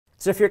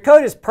So if your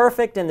code is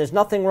perfect and there's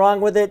nothing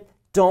wrong with it,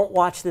 don't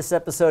watch this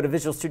episode of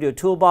Visual Studio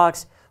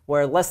Toolbox,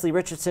 where Leslie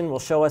Richardson will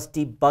show us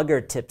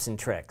debugger tips and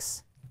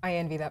tricks. I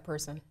envy that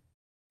person.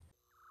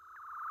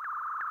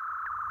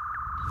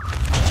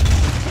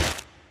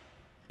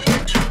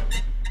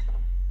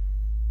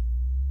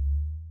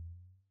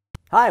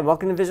 Hi,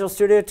 welcome to Visual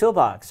Studio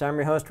Toolbox. I'm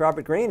your host,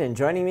 Robert Green, and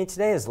joining me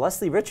today is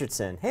Leslie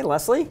Richardson. Hey,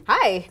 Leslie.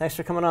 Hi. Thanks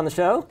for coming on the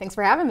show. Thanks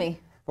for having me.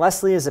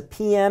 Leslie is a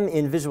PM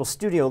in Visual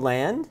Studio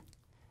land,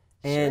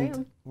 and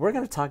Sure. we're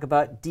going to talk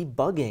about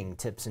debugging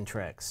tips and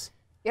tricks.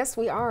 Yes,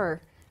 we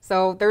are.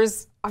 So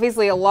there's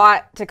obviously a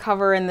lot to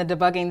cover in the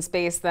debugging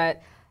space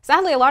that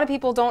sadly a lot of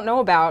people don't know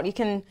about. You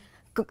can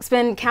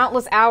spend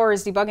countless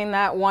hours debugging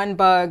that one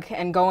bug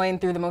and going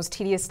through the most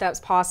tedious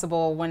steps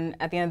possible when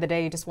at the end of the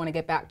day you just want to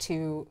get back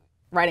to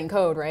writing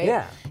code, right?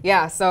 Yeah.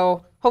 Yeah,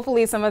 so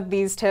hopefully some of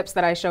these tips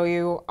that I show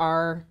you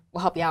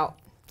will help you out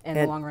in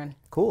the long run.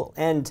 Cool.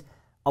 And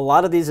a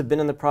lot of these have been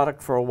in the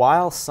product for a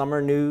while. Some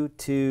are new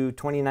to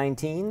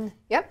 2019.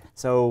 Yep.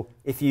 So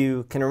if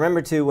you can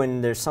remember to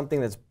when there's something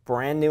that's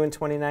brand new in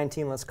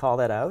 2019, let's call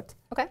that out.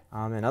 Okay.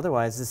 And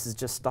otherwise, this is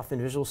just stuff in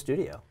Visual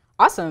Studio.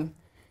 Awesome.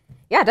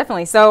 Yeah,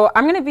 definitely. So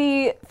I'm going to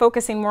be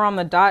focusing more on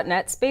the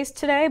 .NET space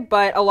today,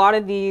 but a lot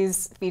of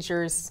these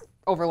features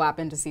overlap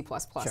into C++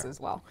 as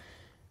well.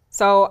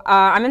 So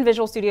I'm in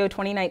Visual Studio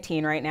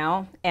 2019 right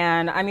now,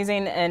 and I'm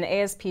using an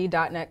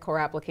ASP.NET Core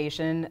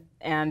application.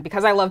 And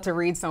because I love to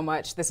read so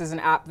much, this is an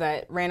app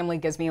that randomly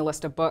gives me a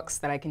list of books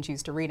that I can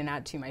choose to read and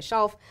add to my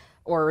shelf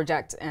or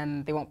reject,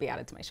 and they won't be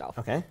added to my shelf.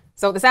 Okay.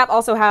 So this app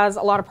also has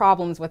a lot of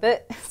problems with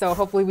it, so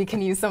hopefully we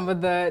can use some of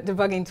the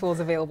debugging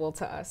tools available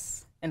to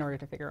us in order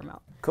to figure them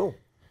out. Cool.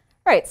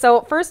 All right, so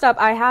first up,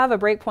 I have a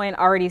breakpoint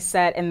already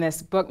set in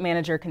this book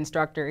manager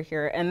constructor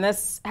here, and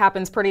this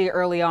happens pretty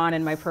early on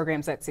in my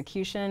program's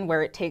execution,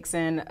 where it takes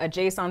in a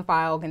JSON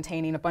file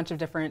containing a bunch of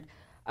different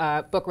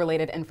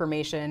book-related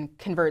information,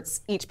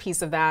 converts each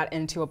piece of that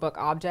into a book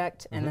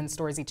object, and then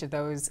stores each of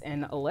those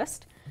in a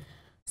list.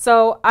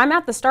 So I'm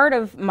at the start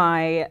of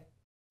my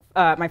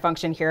my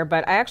function here,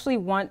 but I actually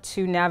want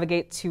to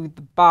navigate to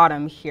the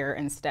bottom here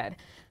instead.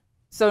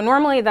 So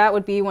normally that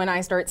would be when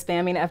I start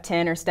spamming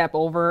F10 or step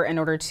over in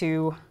order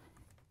to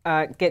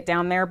get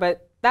down there,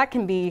 but that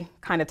can be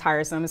kind of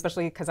tiresome,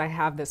 especially because I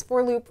have this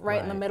for loop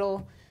right in the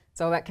middle.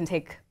 So that can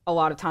take a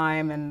lot of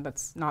time, and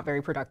that's not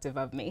very productive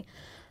of me.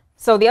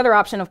 So the other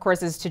option, of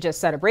course, is to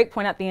just set a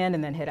breakpoint at the end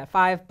and then hit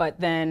F5. But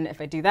then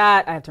if I do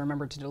that, I have to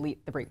remember to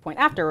delete the breakpoint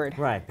afterward.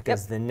 Right,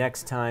 because the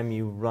next time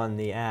you run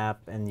the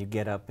app and you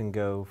get up and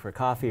go for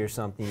coffee or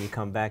something, you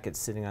come back, it's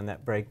sitting on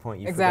that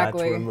breakpoint you forgot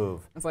to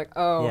remove. It's like,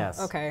 oh, Yes.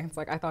 okay. It's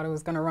like I thought it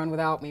was going to run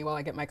without me while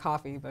I get my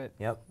coffee, but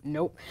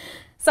nope.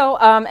 So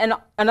and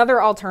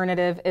another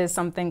alternative is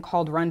something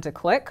called run to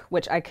click,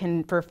 which I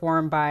can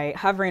perform by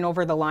hovering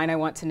over the line I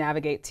want to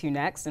navigate to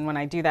next. And when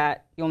I do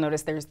that, you'll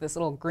notice there's this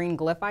little green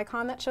glyph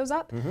icon that shows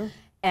up.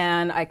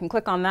 And I can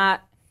click on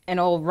that, and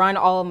it'll run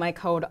all of my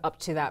code up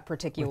to that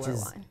particular line. Which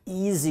is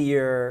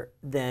easier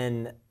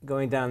than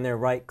going down there,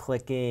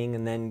 right-clicking,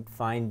 and then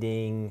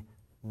finding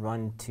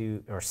run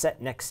to, or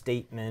set next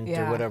statement,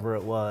 or whatever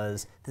it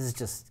was. This is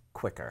just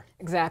quicker.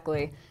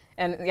 Exactly.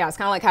 And yeah, it's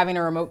kind of like having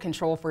a remote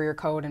control for your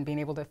code and being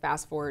able to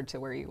fast forward to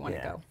where you want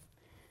to go.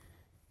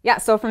 Yeah,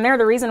 so from there,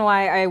 the reason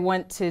why I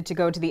went to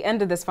go to the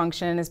end of this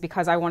function is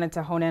because I wanted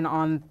to hone in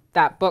on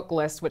that book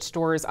list, which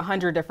stores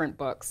 100 different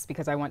books,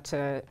 because I want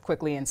to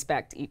quickly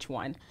inspect each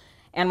one.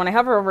 And when I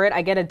hover over it,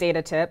 I get a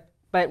data tip.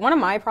 But one of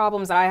my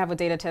problems that I have with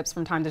data tips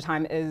from time to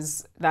time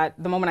is that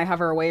the moment I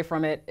hover away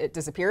from it, it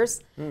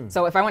disappears.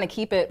 So if I want to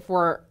keep it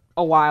for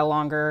a while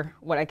longer,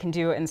 what I can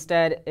do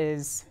instead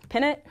is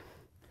pin it.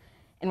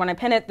 And when I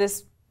pin it,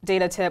 this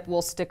data tip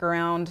will stick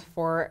around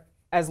for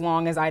as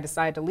long as I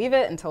decide to leave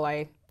it until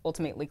I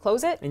ultimately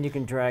close it. And you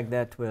can drag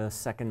that to a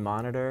second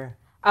monitor?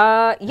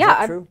 Yeah. Is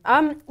that true?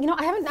 You know,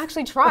 I haven't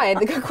actually tried.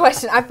 Good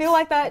question. I feel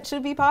like that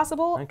should be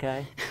possible.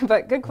 Okay.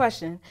 But good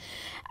question.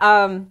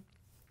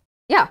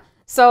 Yeah.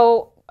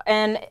 So,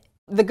 and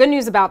the good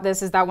news about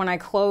this is that when I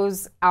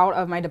close out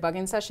of my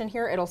debugging session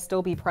here, it'll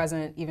still be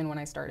present even when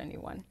I start a new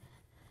one.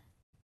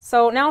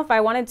 So now if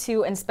I wanted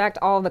to inspect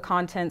all of the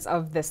contents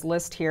of this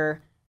list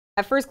here,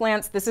 at first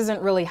glance, this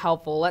isn't really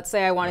helpful. Let's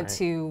say I wanted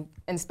to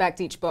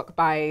inspect each book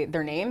by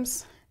their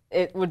names.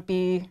 It would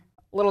be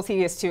a little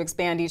tedious to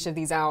expand each of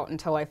these out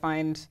until I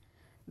find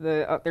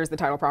there's the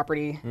title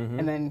property,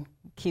 and then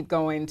keep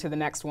going to the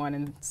next one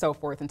and so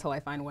forth until I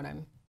find what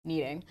I'm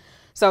needing.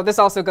 So this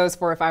also goes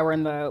for if I were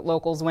in the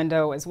locals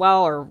window as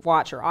well, or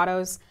watch or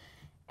autos.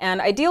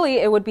 And ideally,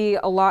 it would be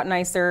a lot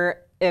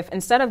nicer if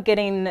instead of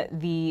getting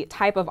the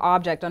type of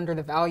object under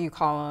the value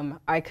column,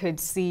 I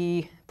could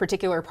see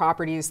particular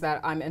properties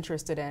that I'm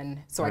interested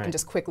in, so I can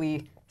just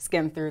quickly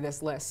skim through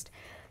this list.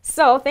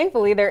 So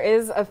thankfully, there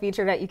is a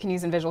feature that you can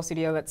use in Visual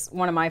Studio that's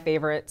one of my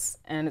favorites,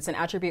 and it's an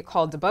attribute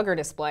called Debugger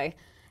Display.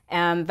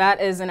 And that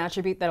is an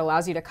attribute that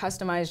allows you to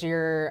customize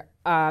your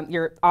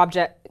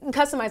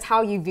customize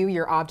how you view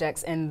your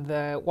objects in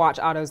the watch,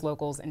 autos,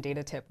 locals, and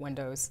data tip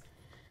windows.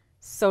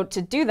 So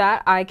to do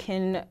that, I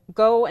can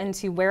go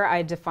into where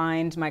I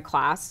defined my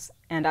class,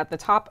 and at the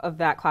top of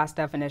that class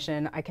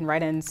definition, I can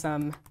write in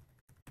some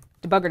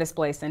debugger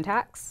display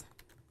syntax.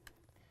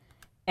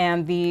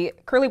 And the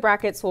curly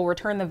brackets will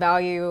return the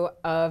value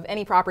of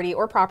any property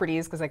or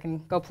properties, because I can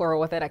go plural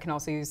with it. I can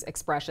also use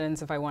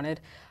expressions if I wanted,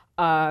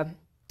 of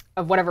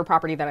whatever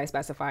property that I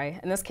specify.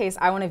 In this case,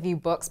 I want to view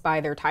books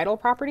by their title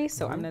property,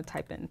 so I'm going to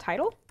type in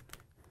title.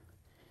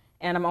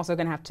 And I'm also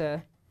going to have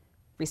to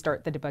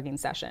restart the debugging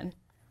session.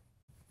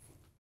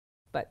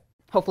 But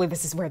hopefully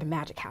this is where the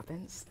magic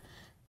happens.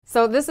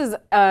 So this is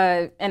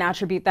an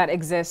attribute that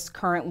exists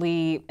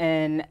currently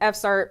in F#,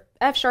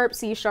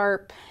 C#,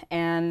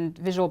 and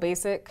Visual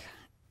Basic.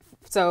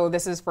 So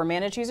this is for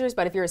managed users,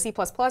 but if you're a C++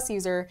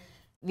 user,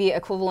 the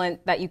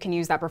equivalent that you can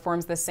use that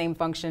performs the same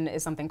function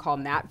is something called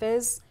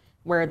natviz,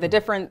 where the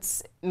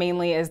difference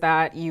mainly is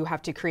that you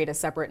have to create a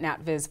separate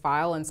natviz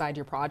file inside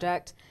your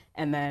project,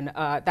 and then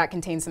that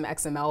contains some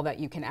XML that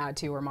you can add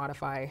to or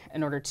modify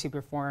in order to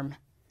perform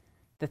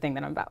the thing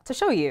that I'm about to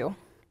show you.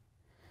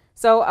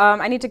 So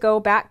I need to go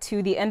back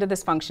to the end of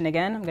this function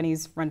again. I'm going to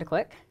use run to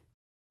click.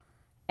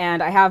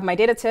 And I have my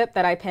data tip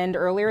that I pinned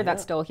earlier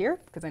that's still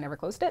here because I never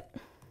closed it.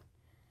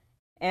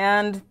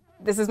 And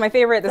this is my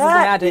favorite. This is the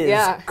magic.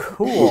 That is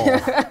cool.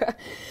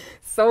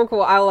 So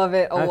cool. I love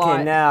it a lot.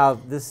 Okay, now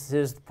this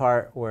is the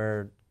part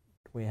where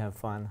we have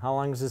fun. How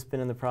long has this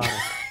been in the product?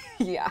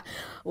 Yeah,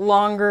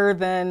 longer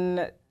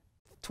than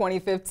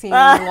 2015,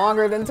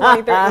 longer than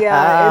 2013.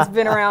 Yeah, it's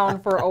been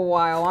around for a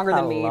while, longer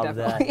than me,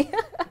 definitely.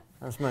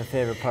 That's my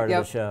favorite part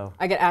of the show.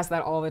 I get asked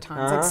that all the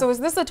time. It's like, so is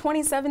this a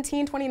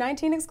 2017,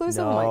 2019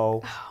 exclusive? No. I'm like,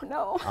 oh,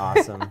 no.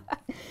 Awesome.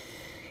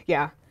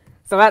 Yeah,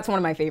 so that's one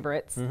of my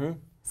favorites.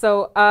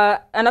 So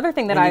another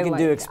thing that I like. You can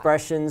do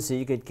expressions, so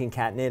you could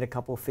concatenate a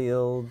couple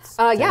fields,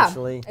 yeah,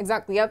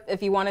 exactly. Yep.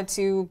 If you wanted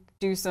to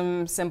do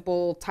some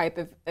simple type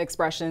of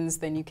expressions,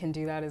 then you can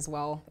do that as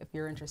well if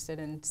you're interested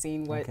in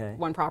seeing what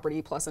one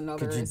property plus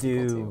another is equal to. Could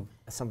you do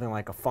something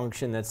like a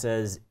function that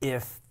says,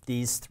 if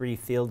these 3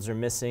 fields are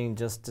missing,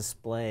 just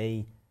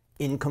display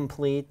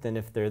incomplete, and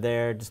if they're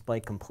there, display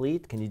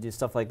complete? Can you do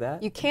stuff like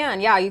that? You can,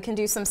 yeah. You can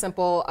do some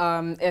simple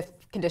if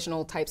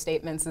conditional type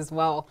statements as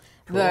well.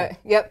 Cool.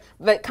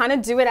 But kind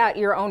of do it at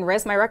your own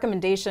risk. My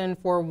recommendation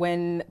for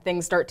when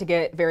things start to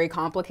get very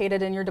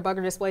complicated in your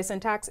debugger display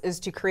syntax is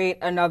to create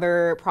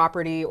another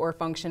property or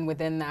function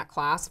within that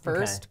class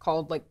first,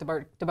 called like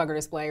debugger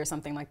display or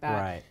something like that.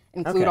 Right.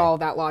 Include all of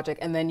that logic,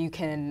 and then you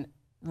can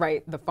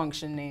write the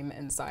function name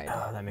inside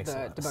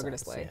the debugger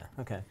display.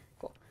 Yeah. Okay.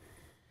 Cool.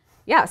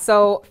 Yeah,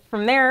 so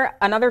from there,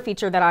 another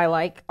feature that I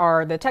like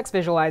are the text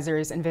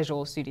visualizers in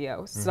Visual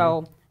Studio.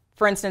 So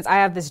for instance, I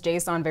have this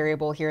JSON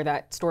variable here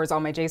that stores all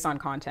my JSON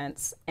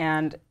contents.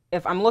 And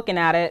if I'm looking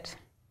at it,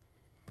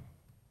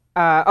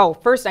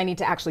 first I need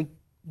to actually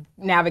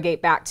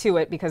navigate back to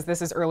it because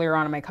this is earlier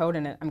on in my code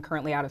and I'm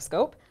currently out of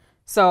scope.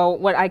 So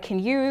what I can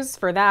use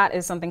for that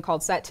is something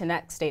called set to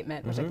next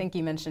statement, which I think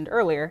you mentioned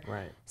earlier.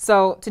 Right.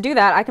 So to do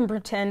that, I can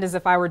pretend as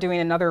if I were doing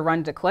another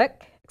run to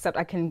click, except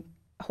I can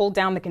hold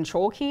down the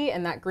control key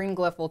and that green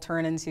glyph will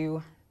turn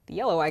into the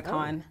yellow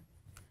icon,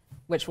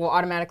 which will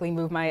automatically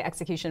move my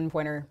execution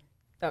pointer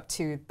up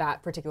to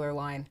that particular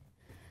line.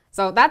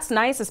 So that's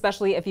nice,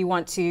 especially if you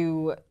want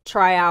to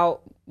try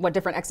out what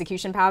different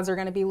execution paths are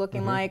going to be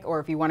looking like, or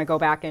if you want to go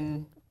back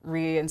and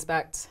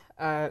re-inspect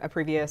a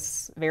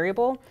previous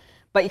variable.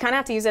 But you kind of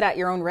have to use it at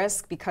your own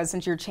risk because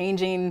since you're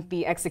changing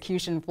the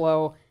execution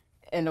flow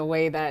in a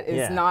way that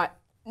is not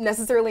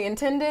necessarily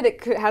intended,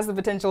 it has the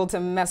potential to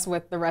mess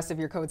with the rest of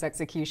your code's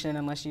execution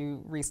unless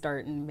you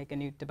restart and make a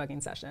new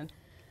debugging session.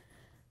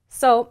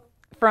 So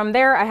from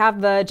there, I have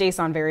the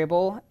JSON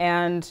variable,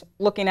 and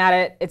looking at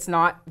it, it's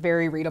not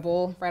very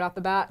readable right off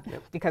the bat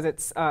because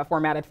it's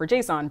formatted for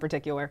JSON in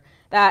particular.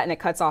 That, and it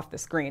cuts off the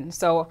screen.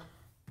 So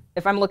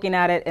if I'm looking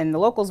at it in the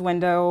locals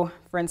window,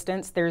 for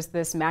instance, there's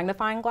this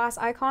magnifying glass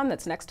icon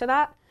that's next to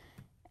that,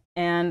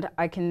 and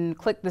I can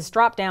click this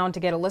drop down to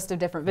get a list of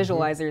different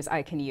visualizers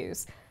I can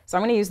use. So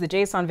I'm going to use the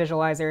JSON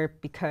visualizer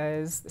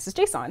because this is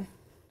JSON.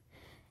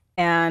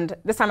 And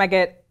this time I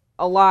get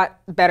a lot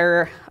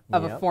better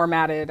of a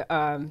formatted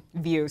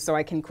view, so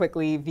I can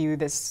quickly view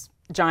this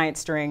giant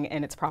string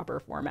in its proper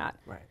format,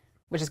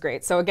 which is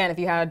great. So again, if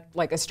you had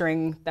like a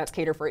string that's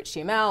catered for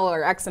HTML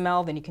or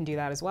XML, then you can do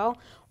that as well.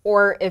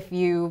 Or if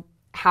you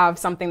have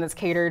something that's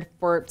catered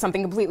for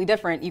something completely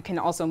different, you can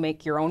also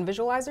make your own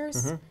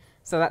visualizers.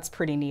 So that's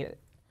pretty neat.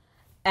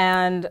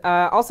 And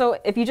also,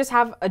 if you just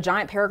have a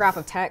giant paragraph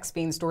of text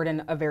being stored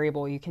in a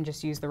variable, you can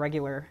just use the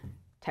regular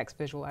text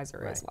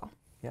visualizer as well.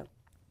 Yep,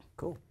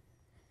 cool.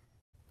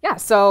 Yeah,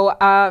 so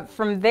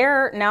from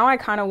there, now I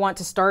kind of want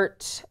to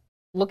start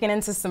looking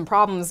into some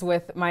problems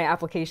with my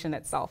application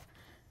itself.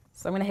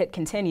 So I'm going to hit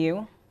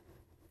continue.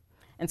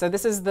 And so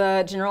this is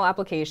the general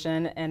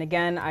application. And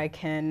again, I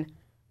can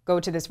go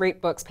to this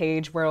rate books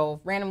page where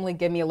it'll randomly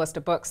give me a list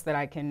of books that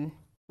I can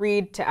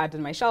read to add to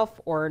my shelf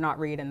or not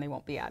read and they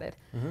won't be added.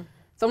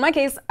 So in my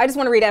case, I just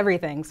want to read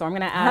everything. So I'm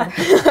going to add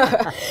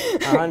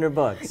 100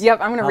 books.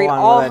 Yep, I'm going to read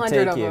all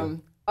 100 of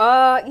them.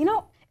 You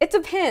know, It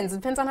depends. It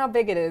depends on how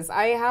big it is.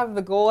 I have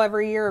the goal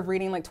every year of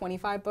reading like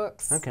 25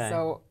 books. Okay.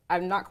 So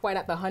I'm not quite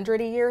at the 100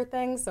 a year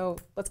thing, so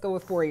let's go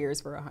with 4 years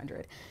for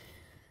 100.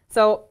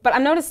 So, but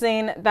I'm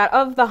noticing that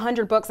of the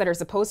 100 books that are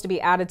supposed to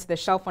be added to the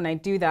shelf when I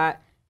do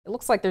that, it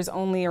looks like there's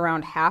only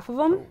around half of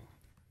them.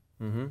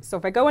 So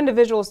if I go into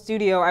Visual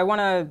Studio, I want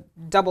to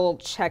double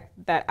check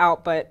that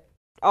out, but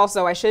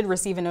also I should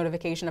receive a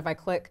notification if I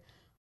click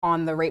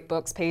on the Rate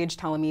Books page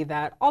telling me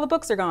that all the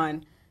books are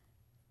gone.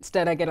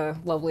 Instead, I get a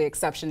lovely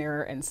exception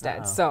error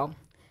instead. So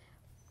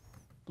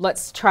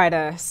let's try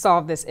to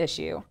solve this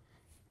issue.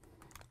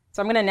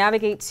 So I'm going to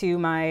navigate to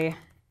my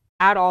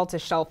Add All to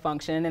Shelf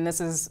function, and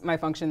this is my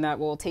function that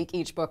will take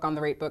each book on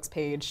the Rate Books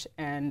page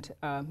and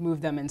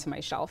move them into my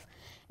shelf.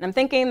 And I'm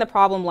thinking the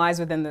problem lies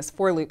within this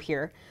for loop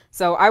here.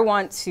 So I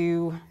want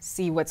to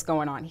see what's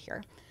going on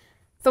here.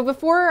 So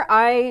before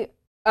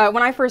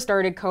when I first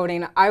started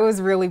coding, I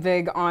was really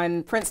big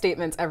on print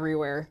statements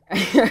everywhere.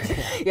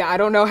 Yeah, I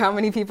don't know how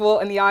many people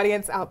in the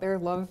audience out there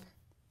love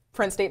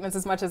print statements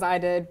as much as I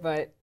did,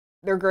 but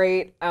they're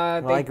great.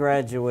 Well, I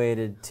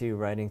graduated to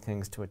writing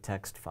things to a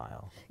text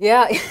file.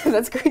 Yeah,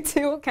 that's great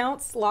too.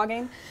 Counts,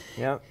 logging.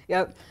 Yep.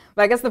 Yep.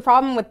 But I guess the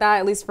problem with that,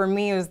 at least for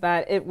me, is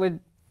that it would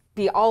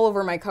be all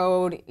over my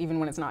code, even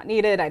when it's not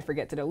needed. I'd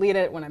forget to delete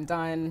it when I'm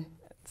done.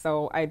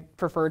 So I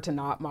prefer to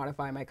not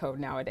modify my code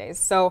nowadays.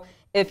 So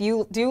if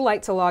you do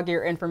like to log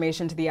your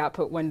information to the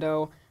output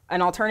window,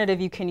 an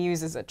alternative you can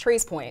use is a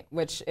trace point,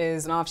 which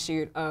is an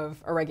offshoot of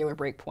a regular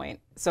breakpoint.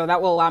 So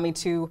that will allow me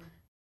to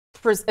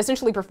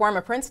essentially perform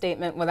a print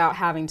statement without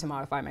having to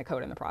modify my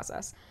code in the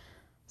process.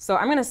 So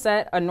I'm going to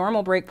set a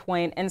normal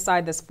breakpoint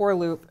inside this for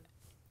loop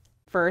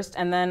first,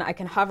 and then I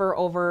can hover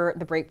over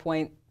the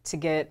breakpoint to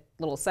get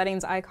little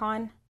settings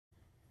icon. And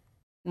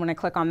when I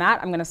click on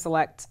that, I'm going to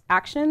select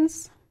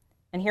actions.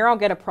 And here I'll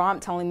get a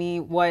prompt telling me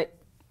what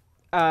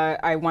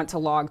I want to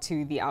log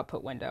to the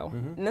output window.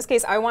 In this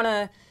case, I want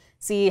to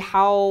see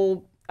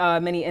how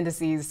many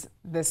indices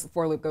this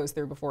for loop goes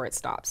through before it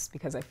stops,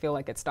 because I feel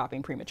like it's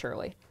stopping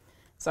prematurely.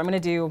 So I'm going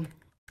to do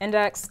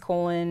index,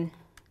 colon,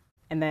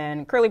 and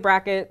then curly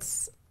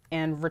brackets,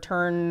 and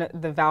return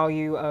the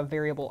value of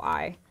variable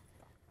I.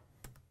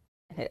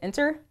 And hit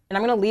enter. And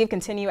I'm going to leave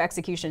continue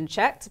execution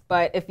checked,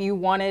 but if you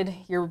wanted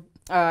your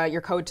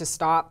code to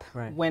stop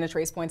when a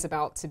trace point's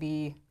about to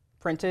be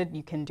printed,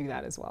 you can do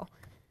that as well.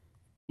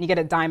 You get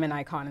a diamond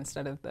icon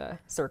instead of the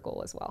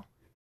circle as well.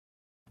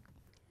 All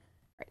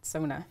right, so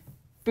I'm going to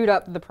boot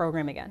up the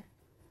program again.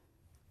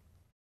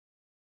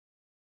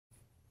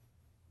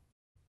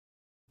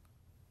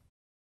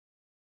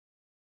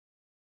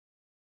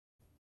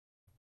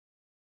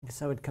 I guess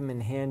that would come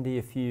in handy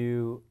if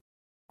you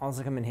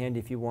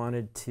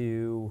wanted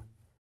to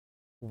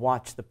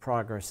watch the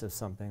progress of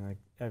something. Like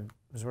I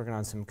was working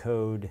on some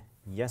code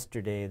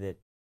yesterday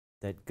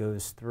that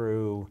goes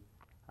through,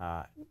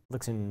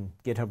 looks in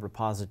GitHub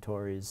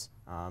repositories,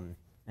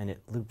 and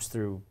it loops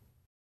through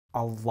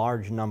a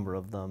large number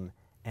of them.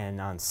 And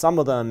on some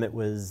of them, there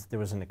was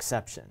an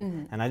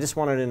exception, and I just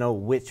wanted to know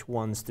which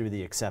ones threw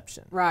the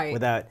exception,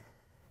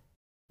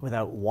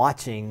 without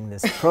watching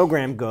this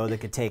program go that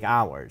could take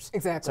hours.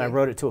 Exactly. So I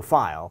wrote it to a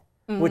file,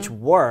 which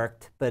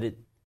worked, but it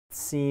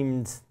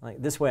seemed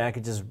like this way I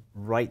could just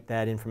write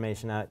that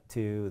information out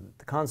to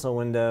the console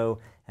window,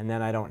 and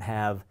then I don't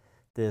have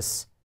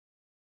this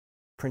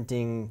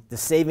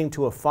saving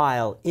to a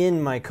file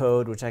in my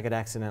code, which I could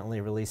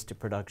accidentally release to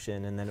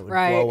production, and then it would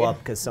blow up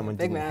because someone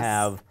didn't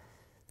have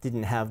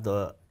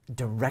the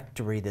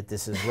directory that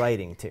this is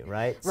writing to,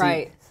 right?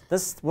 Right. See,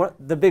 that's what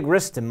the big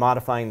risk to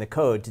modifying the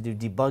code to do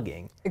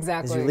debugging.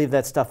 Exactly. Is you leave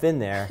that stuff in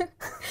there.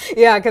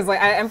 Yeah, because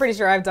like, I'm pretty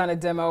sure I've done a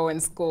demo in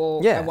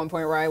school at one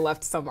point where I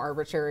left some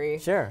arbitrary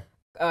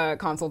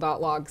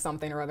console.log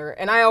something or other.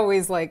 And I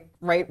always like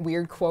write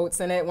weird quotes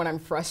in it when I'm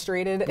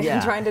frustrated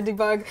and trying to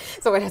debug.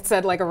 So it had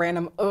said like a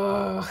random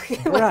ugh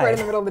right in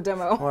the middle of the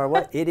demo. Or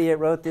what idiot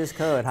wrote this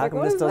code? How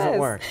come this doesn't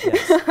work?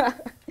 Yes.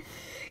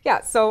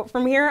 Yeah, so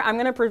from here, I'm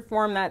going to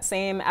perform that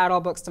same add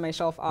all books to my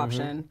shelf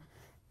option.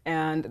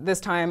 And this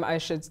time, I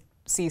should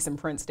see some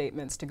print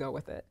statements to go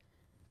with it.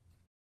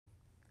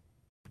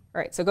 All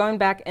right, so going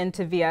back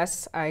into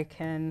VS, I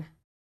can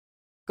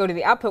go to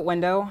the output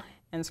window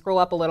and scroll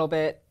up a little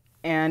bit.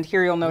 And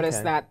here you'll notice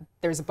that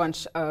there's a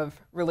bunch of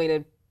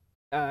related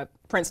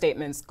print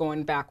statements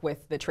going back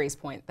with the trace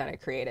point that I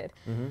created.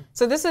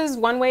 So this is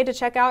one way to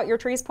check out your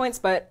trace points,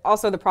 but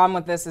also the problem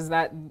with this is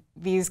that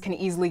these can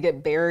easily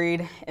get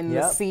buried in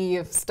the sea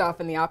of stuff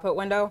in the output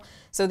window.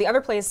 So the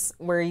other place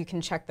where you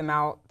can check them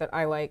out that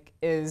I like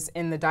is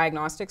in the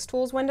diagnostics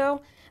tools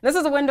window. This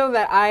is a window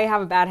that I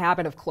have a bad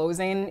habit of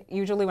closing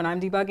usually when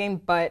I'm debugging,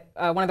 but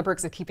one of the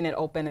perks of keeping it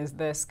open is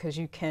this, because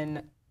you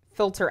can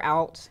filter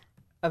out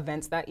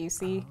events that you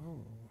see.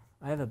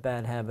 I have a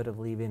bad habit of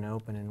leaving it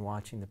open and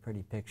watching the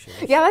pretty pictures.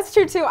 Yeah, that's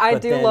true too. I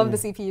do love the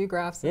CPU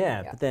graphs.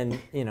 Yeah, but then,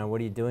 what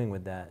are you doing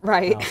with that?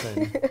 Right.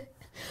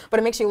 But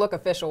it makes you look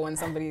official when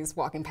somebody's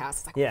walking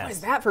past. It's like, what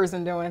is that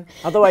person doing?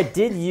 Although I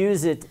did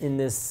use it in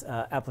this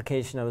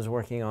application I was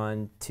working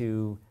on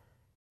to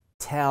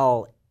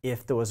tell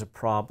if there was a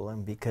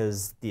problem,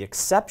 because the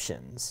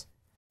exceptions,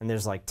 and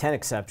there's like 10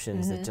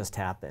 exceptions that just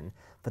happen.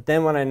 But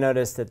then when I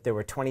noticed that there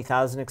were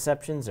 20,000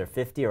 exceptions or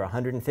 50 or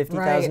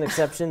 150,000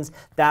 exceptions,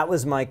 that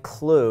was my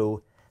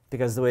clue,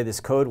 because the way this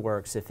code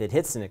works, if it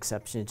hits an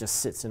exception, it just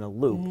sits in a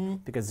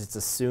loop because it's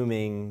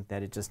assuming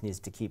that it just needs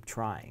to keep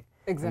trying.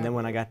 Exactly. And then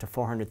when I got to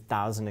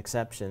 400,000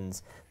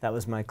 exceptions, that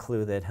was my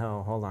clue that,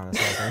 oh, hold on a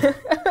second.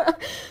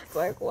 It's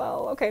like,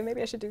 well, okay,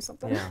 maybe I should do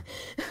something.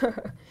 Yeah.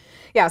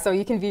 Yeah, so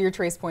you can view your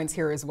trace points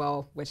here as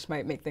well, which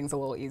might make things a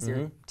little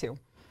easier too.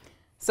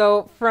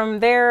 So from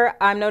there,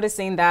 I'm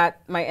noticing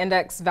that my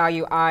index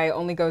value I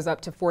only goes up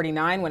to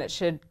 49 when it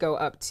should go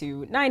up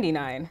to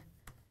 99.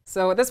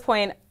 So at this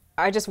point,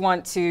 I just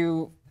want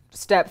to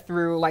step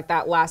through like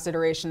that last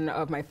iteration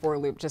of my for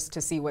loop just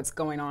to see what's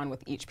going on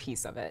with each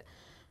piece of it.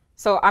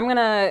 So I'm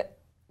gonna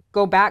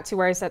go back to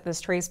where I set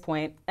this trace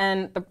point,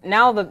 and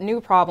now the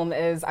new problem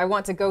is I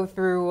want to go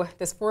through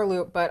this for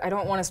loop, but I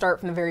don't want to start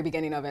from the very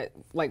beginning of it,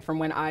 like from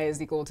when I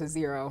is equal to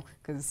 0,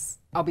 because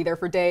I'll be there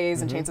for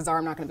days and chances are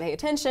I'm not going to pay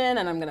attention,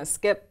 and I'm going to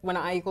skip when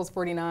I equals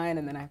 49,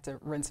 and then I have to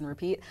rinse and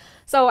repeat.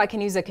 So I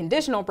can use a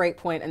conditional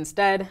breakpoint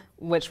instead,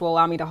 which will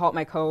allow me to halt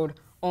my code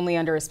only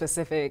under a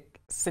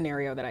specific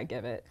scenario that I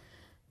give it.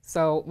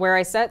 So where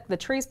I set the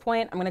trace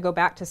point, I'm going to go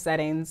back to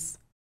settings,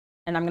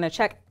 and I'm going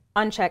to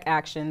uncheck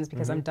actions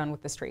because I'm done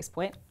with this trace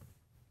point,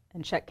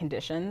 and check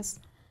conditions.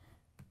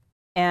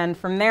 And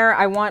from there,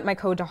 I want my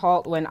code to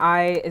halt when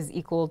I is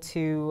equal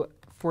to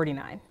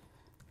 49.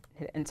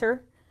 Hit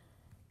enter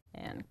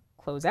and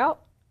close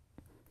out.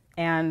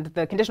 And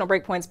the conditional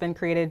breakpoint's been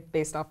created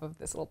based off of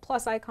this little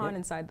plus icon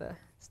inside the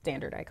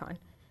standard icon.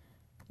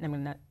 And I'm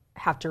gonna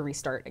have to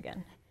restart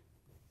again.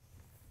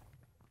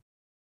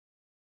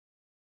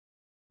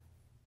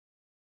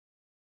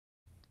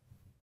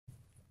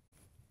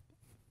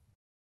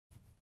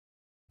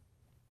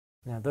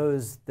 Now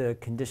the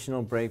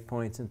conditional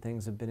breakpoints and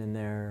things have been in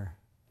there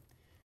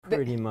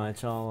pretty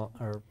much all,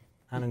 or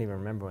I don't even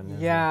remember when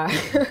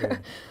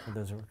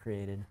those were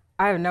created.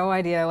 I have no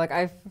idea. Like,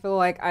 I feel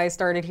like I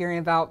started hearing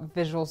about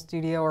Visual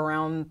Studio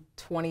around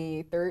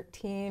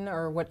 2013,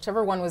 or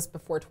whichever one was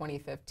before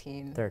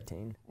 2015.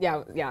 13.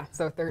 Yeah,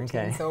 so 13.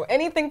 Okay. So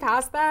anything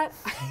past that,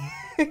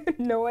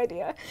 no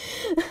idea.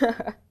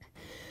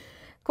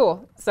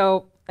 Cool.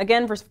 So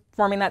again,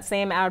 performing that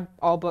same add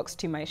all books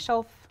to my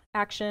shelf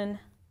action.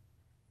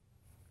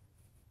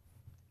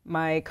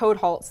 My code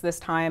halts this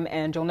time,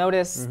 and you'll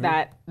notice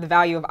that the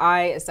value of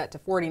I is set to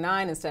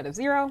 49 instead of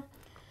 0.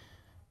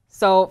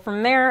 So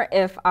from there,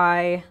 if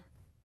I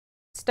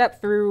step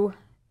through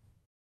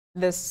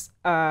this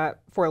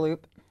for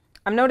loop,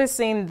 I'm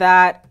noticing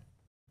that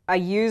I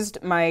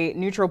used my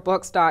neutral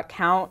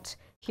books.count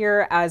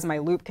here as my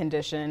loop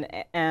condition,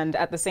 and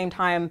at the same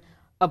time,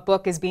 a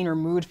book is being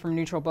removed from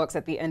neutral books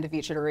at the end of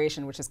each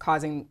iteration, which is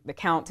causing the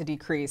count to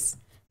decrease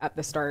at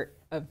the start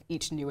of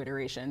each new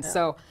iteration.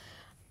 So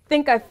I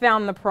think I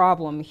found the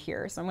problem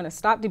here. So I'm going to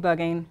stop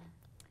debugging,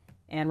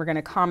 and we're going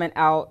to comment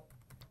out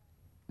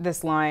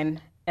this line,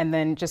 and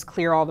then just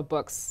clear all the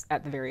books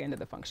at the very end of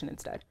the function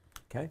instead.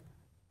 Okay.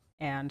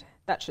 And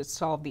that should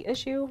solve the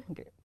issue.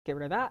 Get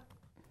rid of that.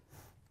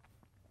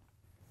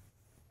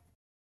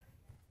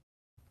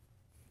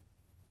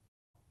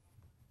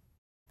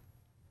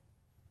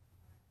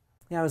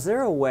 Now, is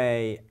there a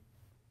way,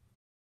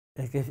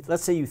 like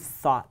let's say you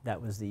thought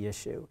that was the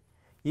issue,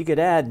 you could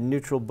add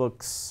neutral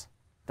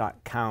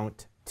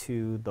books.count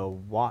to the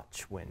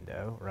watch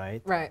window,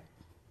 right? Right.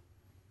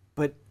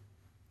 But,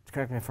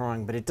 correct me if I'm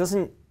wrong, but it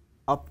doesn't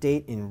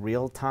update in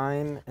real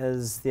time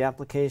as the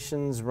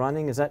application's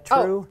running. Is that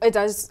true? Oh, it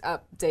does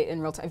update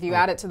in real time. If you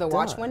add it to the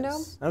watch window,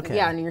 okay.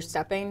 Yeah, and you're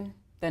stepping,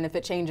 then if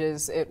it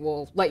changes, it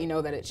will let you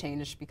know that it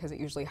changed because it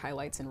usually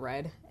highlights in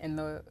red in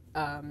the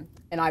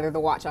in either the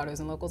watch autos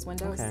and locals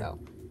windows. Okay. So.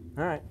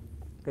 All right,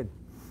 good.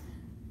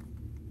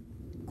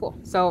 Cool.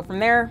 So from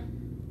there,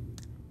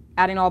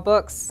 adding all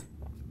books.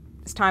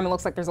 This time it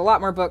looks like there's a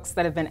lot more books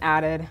that have been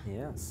added.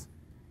 Yes.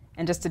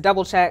 And just to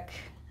double check,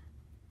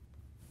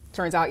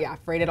 turns out, yeah,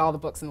 I've rated all the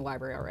books in the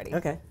library already.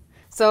 Okay.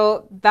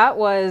 So that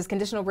was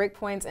conditional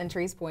breakpoints and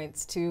trace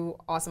points, two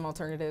awesome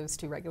alternatives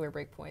to regular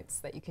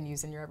breakpoints that you can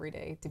use in your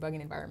everyday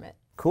debugging environment.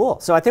 Cool.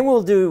 So I think what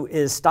we'll do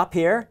is stop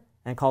here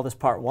and call this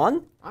part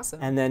 1. Awesome.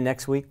 And then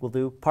next week we'll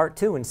do part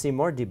 2 and see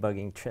more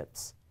debugging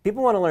tips.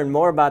 People want to learn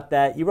more about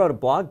that. You wrote a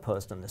blog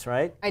post on this,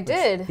 right? I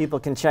did. People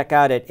can check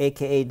out at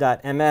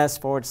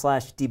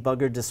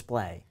aka.ms/debugger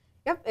display.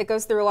 Yep, it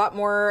goes through a lot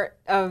more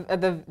of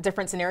the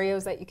different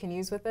scenarios that you can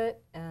use with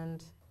it,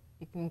 and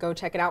you can go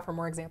check it out for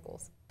more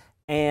examples.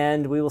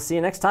 And we will see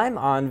you next time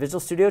on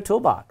Visual Studio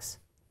Toolbox.